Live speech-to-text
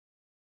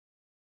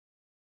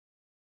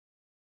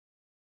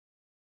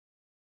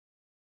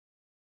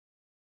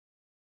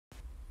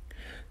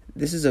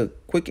This is a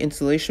quick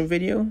installation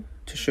video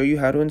to show you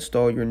how to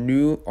install your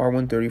new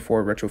R134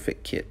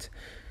 retrofit kit.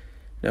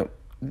 Now,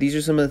 these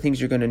are some of the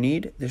things you're going to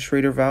need. The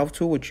Schrader valve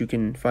tool, which you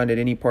can find at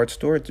any parts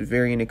store. It's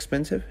very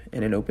inexpensive,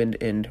 and an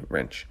open-end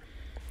wrench.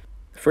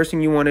 The first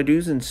thing you want to do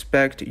is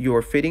inspect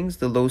your fittings.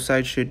 The low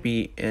side should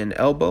be an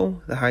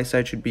elbow. The high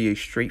side should be a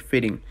straight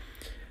fitting.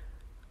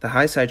 The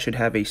high side should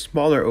have a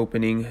smaller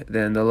opening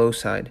than the low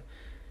side.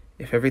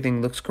 If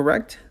everything looks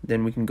correct,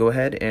 then we can go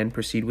ahead and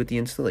proceed with the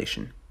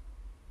installation.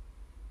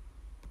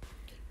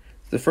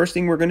 The first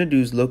thing we're going to do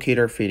is locate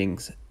our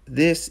fittings.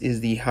 This is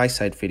the high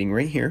side fitting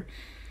right here.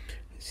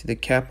 See the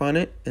cap on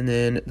it, and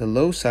then the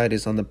low side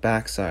is on the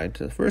back side.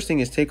 So the first thing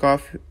is take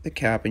off the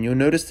cap, and you'll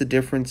notice the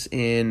difference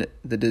in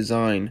the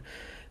design.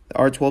 The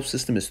R12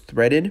 system is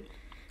threaded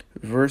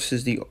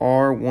versus the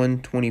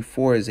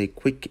R124 is a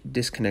quick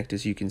disconnect,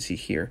 as you can see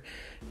here.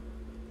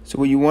 So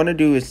what you want to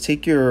do is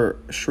take your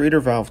Schrader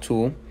valve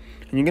tool,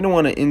 and you're going to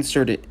want to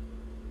insert it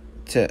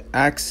to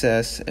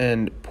access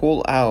and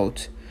pull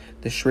out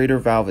the Schrader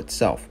valve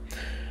itself.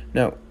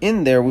 Now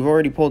in there, we've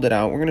already pulled it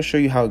out. We're going to show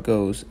you how it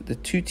goes. The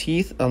two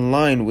teeth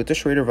align with the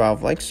Schrader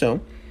valve like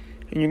so,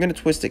 and you're going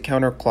to twist it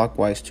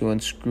counterclockwise to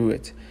unscrew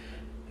it.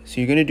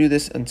 So you're going to do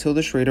this until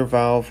the Schrader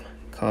valve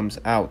comes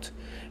out.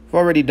 I've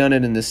already done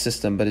it in this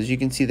system, but as you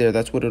can see there,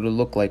 that's what it'll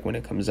look like when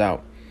it comes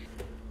out.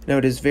 Now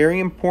it is very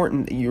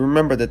important that you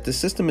remember that the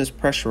system is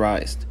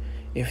pressurized.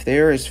 If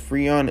there is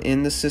Freon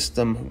in the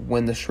system,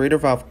 when the Schrader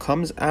valve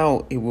comes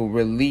out, it will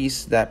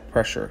release that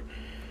pressure.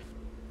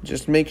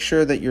 Just make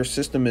sure that your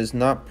system is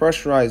not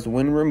pressurized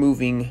when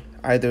removing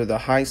either the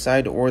high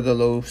side or the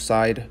low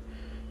side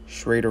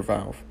Schrader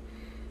valve.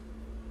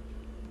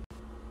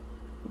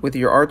 With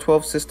your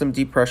R12 system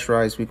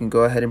depressurized, we can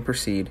go ahead and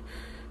proceed.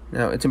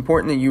 Now it's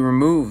important that you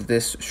remove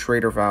this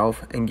Schrader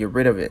valve and get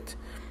rid of it.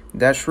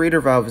 That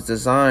Schrader valve is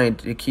designed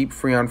to keep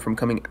Freon from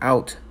coming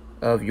out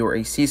of your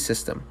AC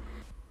system.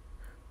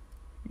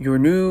 Your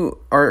new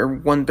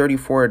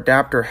R134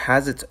 adapter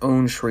has its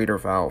own Schrader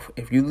valve.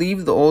 If you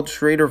leave the old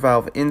Schrader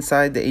valve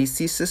inside the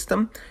AC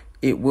system,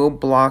 it will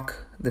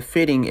block the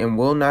fitting and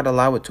will not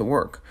allow it to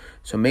work.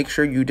 So make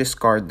sure you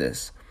discard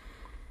this.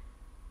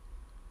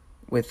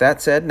 With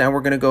that said, now we're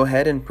going to go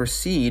ahead and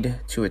proceed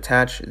to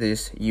attach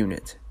this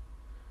unit.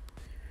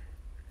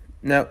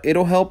 Now,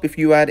 it'll help if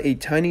you add a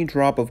tiny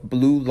drop of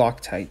blue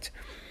Loctite.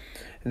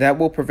 That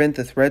will prevent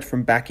the thread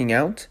from backing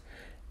out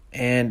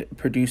and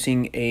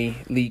producing a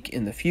leak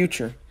in the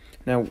future.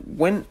 Now,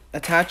 when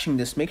attaching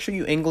this, make sure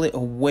you angle it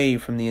away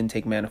from the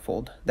intake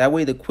manifold. That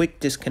way the quick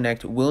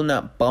disconnect will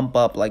not bump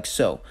up like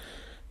so.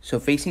 So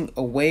facing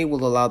away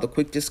will allow the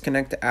quick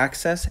disconnect to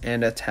access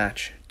and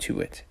attach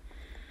to it.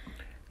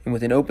 And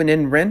with an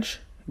open-end wrench,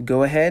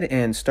 go ahead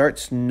and start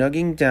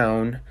snugging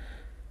down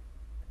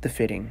the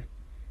fitting.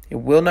 It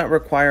will not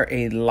require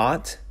a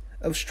lot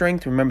of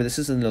strength. Remember, this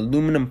is an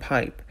aluminum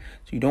pipe,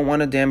 so you don't want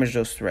to damage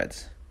those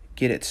threads.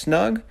 Get it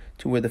snug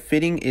to where the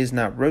fitting is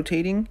not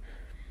rotating,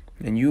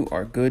 and you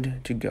are good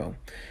to go.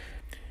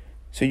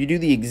 So you do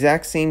the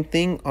exact same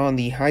thing on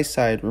the high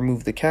side.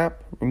 Remove the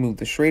cap, remove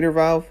the Schrader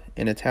valve,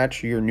 and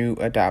attach your new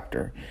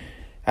adapter.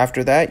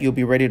 After that, you'll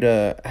be ready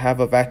to have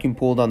a vacuum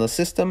pulled on the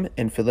system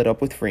and fill it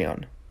up with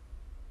Freon.